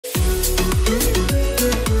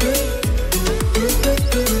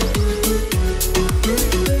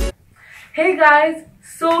Hey guys,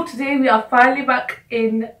 so today we are finally back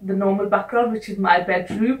in the normal background, which is my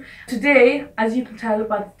bedroom. Today, as you can tell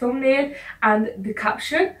by the thumbnail and the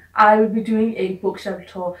caption, I will be doing a bookshelf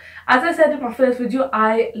tour. As I said in my first video,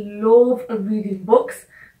 I love reading books,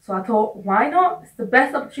 so I thought, why not? It's the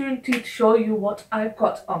best opportunity to show you what I've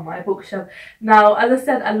got on my bookshelf. Now, as I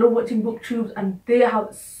said, I love watching booktubes and they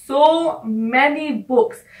have so many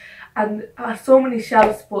books and so many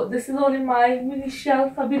shelves, but this is only my mini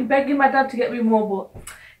shelf. I've been begging my dad to get me more, but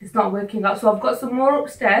it's not working out, so I've got some more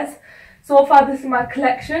upstairs. So far this is my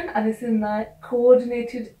collection and it's in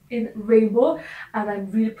coordinated in rainbow and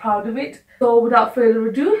I'm really proud of it. So without further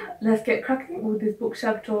ado, let's get cracking with this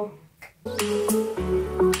bookshelf tour.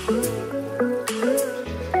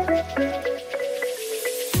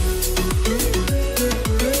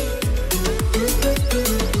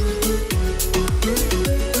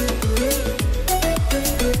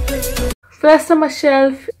 First on my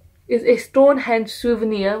shelf is a Stonehenge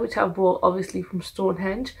souvenir, which I bought obviously from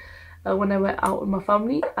Stonehenge when I went out with my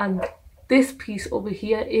family. And this piece over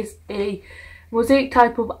here is a mosaic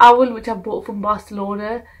type of owl, which I bought from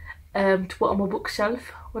Barcelona to put on my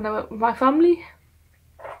bookshelf when I went with my family.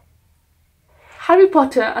 Harry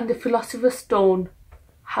Potter and the Philosopher's Stone,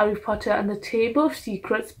 Harry Potter and the Table of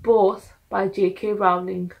Secrets, both by J.K.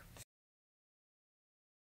 Rowling.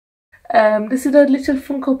 This is a little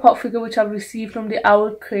Funko Pop figure which I've received from the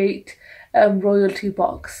Owl Crate royalty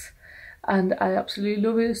box, and I absolutely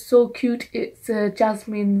love it. It's so cute. It's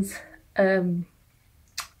Jasmine's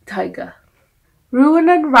tiger. Ruin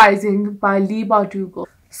and Rising by Leigh Bardugo.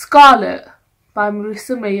 Scarlet by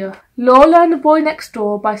Marissa Mayer. Lola and the Boy Next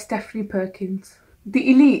Door by Stephanie Perkins.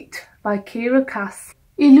 The Elite by Kira Cass.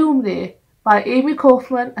 Illumine by Amy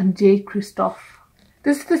Kaufman and Jay Christoph.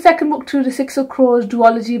 This is the second book to the Six of Crows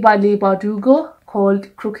duology by Leigh Bardugo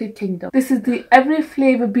called Crooked Kingdom. This is the Every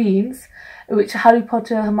Flavour Beans, which Harry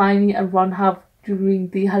Potter, Hermione and Ron have during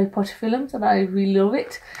the Harry Potter films, and I really love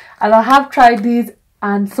it. And I have tried these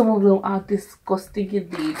and some of them are disgusting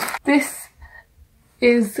indeed. This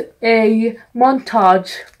is a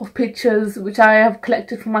montage of pictures which I have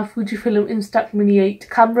collected from my Fujifilm Instax Mini 8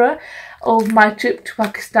 camera of my trip to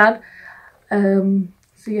Pakistan.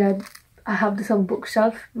 So yeah, I have this on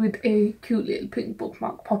bookshelf with a cute little pink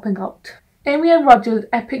bookmark popping out. Amy and Roger's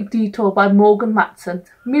Epic Detour by Morgan Matson.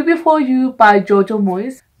 Me Before You by Jojo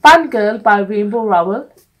Moyes. Fangirl by Rainbow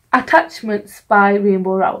Rowell. Attachments by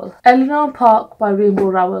Rainbow Rowell. Eleanor Park by Rainbow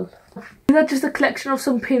Rowell. These are just a collection of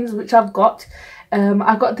some pins which I've got.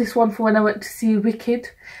 I got this one for when I went to see Wicked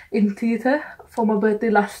in theatre for my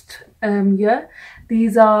birthday last year.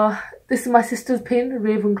 This is my sister's pin,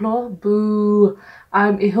 Ravenclaw. Boo!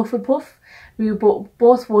 I'm a Hufflepuff. We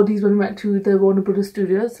both wore these when we went to the Warner Brothers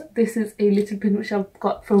Studios. This is a little pin which I've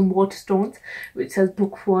got from Waterstones, which says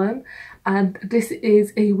Bookworm. And this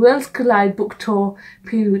is a Worlds Collide book tour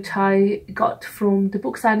pin which I got from the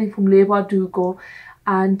book signing from Leigh Bardugo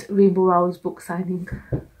and Rainbow Rowell's book signing.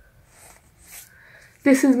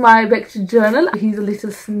 This is my lecture journal. Here's a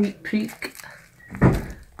little sneak peek.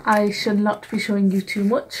 I shall not be showing you too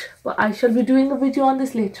much, but I shall be doing a video on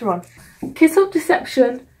this later on. Kiss of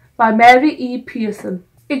Deception by Mary E. Pearson.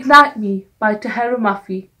 Ignite Me by Tahera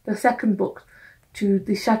Mafi, the second book to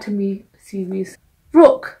the Shatter Me series.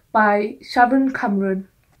 Rook by Sharon Cameron.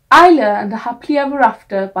 Isla and the Happily Ever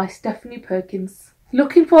After by Stephanie Perkins.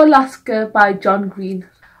 Looking for Alaska by John Green.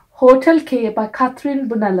 Hotel K by Catherine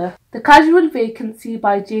Bonella. The Casual Vacancy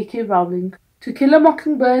by J.K. Rowling. To Kill a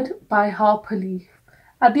Mockingbird by Harper Lee.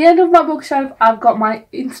 At the end of my bookshelf, I've got my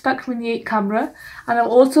Instax Mini 8 camera, and I've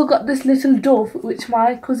also got this little dove which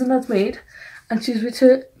my cousin has made, and she's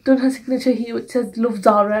done her signature here which says Love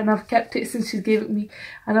Zara, and I've kept it since she gave it me,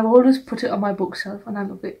 and I've always put it on my bookshelf and I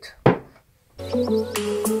love it.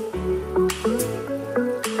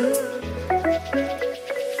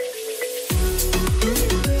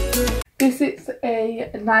 This is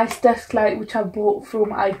a nice desk light which I bought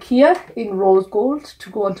from IKEA in rose gold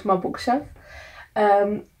to go onto my bookshelf.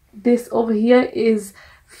 This over here is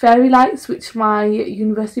fairy lights which my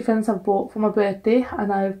university friends have bought for my birthday,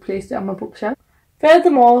 and I've placed it on my bookshelf.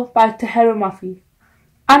 Furthermore by Tahera Mafi.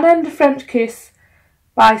 Anna and the French Kiss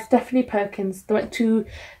by Stephanie Perkins. They went to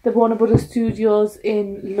the Warner Brothers Studios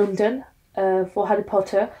in London for Harry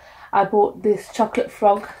Potter. I bought this chocolate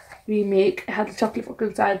frog remake. It had the chocolate frog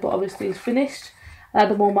inside, but obviously it's finished. And at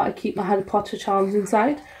the moment I keep my Harry Potter charms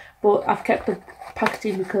inside, but I've kept the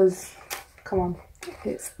packaging because, come on,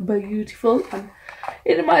 it's beautiful and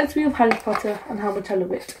it reminds me of Harry Potter and how much I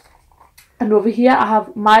love it. And over here I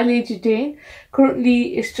have My Lady Jane.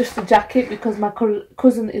 Currently it's just a jacket because my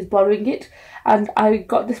cousin is borrowing it, and I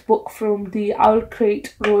got this book from the Owl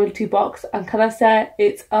Crate royalty box, and can I say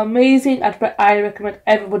it's amazing. I recommend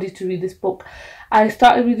everybody to read this book. I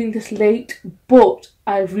started reading this late, but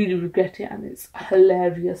I really regret it, and it's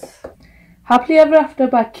hilarious. Happily Ever After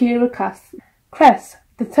by Kira Kress,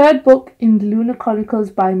 the third book in the Lunar Chronicles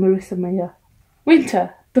by Marissa Meyer.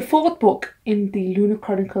 Winter, the fourth book in the Lunar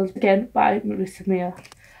Chronicles, again by Marissa Meyer.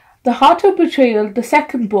 The Heart of Betrayal, the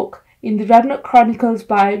second book in the Remnant Chronicles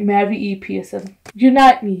by Mary E. Pearson.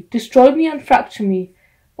 Unite Me, Destroy Me and Fracture Me,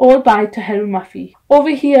 all by Tahereh Mafi.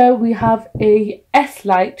 Over here we have a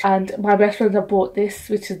S-Light, and my best friends have bought this,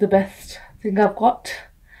 which is the best thing I've got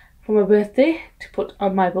for my birthday to put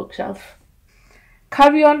on my bookshelf.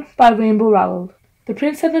 Carry On by Rainbow Rowell. The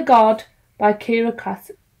Prince and the Guard by Kira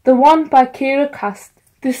Cass. The One by Kira Cass.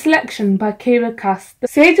 The Selection by Kira Cass. The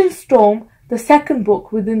Sage and Storm, the second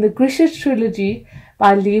book within the Grisha trilogy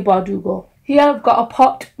by Leigh Bardugo. Here I've got a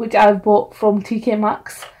pot which I've bought from TK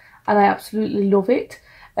Maxx, and I absolutely love it.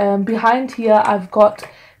 Behind here I've got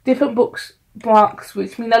different bookmarks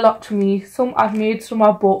which mean a lot to me. Some I've made, some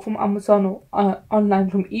I've bought from Amazon or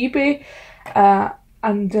online from eBay.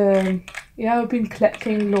 Yeah, I've been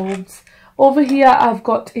collecting loads. Over here I've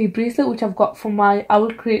got a bracelet which I've got from my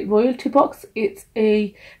Owl Crate royalty box. It's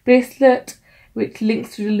a bracelet which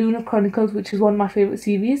links to the Lunar Chronicles, which is one of my favourite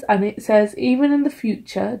series, and it says, even in the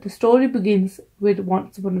future, the story begins with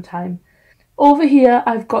Once Upon a Time. Over here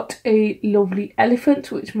I've got a lovely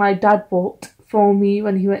elephant which my dad bought for me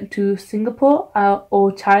when he went to Singapore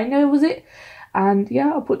or China, was it? And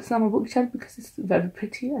yeah, I'll put this on my bookshelf because it's very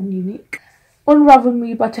pretty and unique. Unravel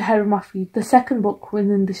Me by Tahereh Mafi, the second book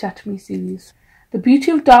within the Shatter Me series. The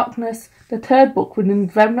Beauty of Darkness, the third book within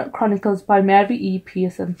the Remnant Chronicles by Mary E.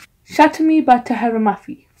 Pearson. Shatter Me by Tahereh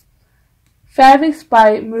Mafi. Fairies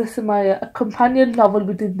by Marissa Meyer, a companion novel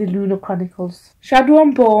within the Lunar Chronicles. Shadow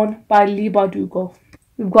Unborn by Leigh Bardugo.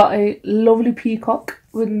 We've got a lovely peacock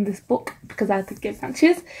within this book because I think it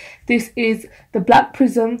matches. This is The Black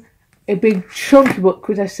Prism, a big chunky book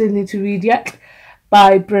which I still need to read yet,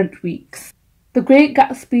 by Brent Weeks. The Great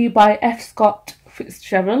Gatsby by F. Scott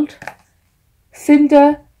Fitzgerald.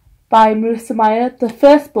 Cinder by Marissa Meyer, the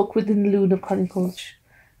first book within the Lunar Chronicles.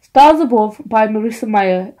 Stars Above by Marissa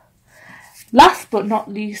Meyer. Last but not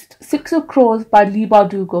least, Six of Crows by Leigh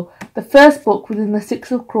Bardugo, the first book within the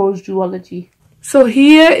Six of Crows duology. So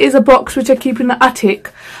here is a box which I keep in the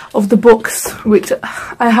attic of the books which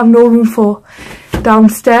I have no room for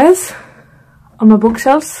downstairs on my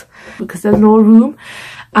bookshelves because there's no room,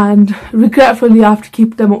 and regretfully I have to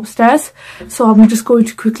keep them upstairs. So I'm just going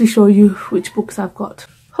to quickly show you which books I've got.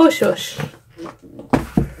 Hush Hush,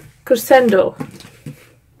 Crescendo,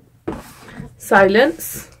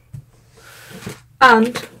 Silence,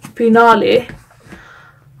 and Finale,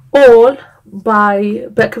 all by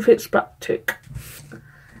Becca Fitzpatrick.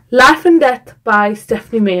 Life and Death by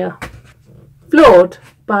Stephanie Meyer. Flawed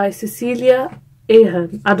by Cecilia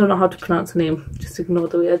Ahern. I don't know how to pronounce her name, just ignore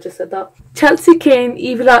the way I just said that. Chelsea Kane,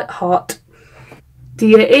 Evil at Heart.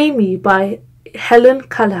 Dear Amy by Helen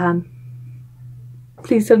Callahan.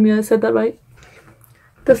 Please tell me I said that right.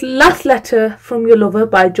 The Last Letter from Your Lover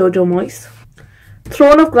by Jojo Moyes.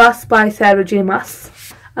 Throne of Glass by Sarah J. Maas.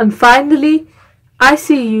 And finally, I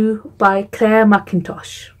See You by Claire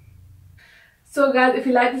McIntosh. So guys, if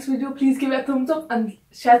you like this video, please give it a thumbs up and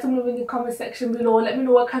share some love in the comment section below. Let me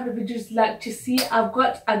know what kind of videos you'd like to see. I've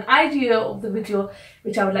got an idea of the video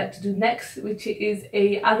which I would like to do next, which is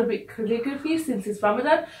a Arabic calligraphy since it's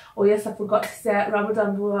Ramadan. Oh yes, I forgot to say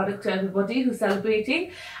Ramadan Mubarak to everybody who's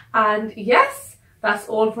celebrating. And yes, that's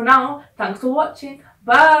all for now. Thanks for watching.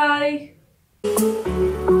 Bye.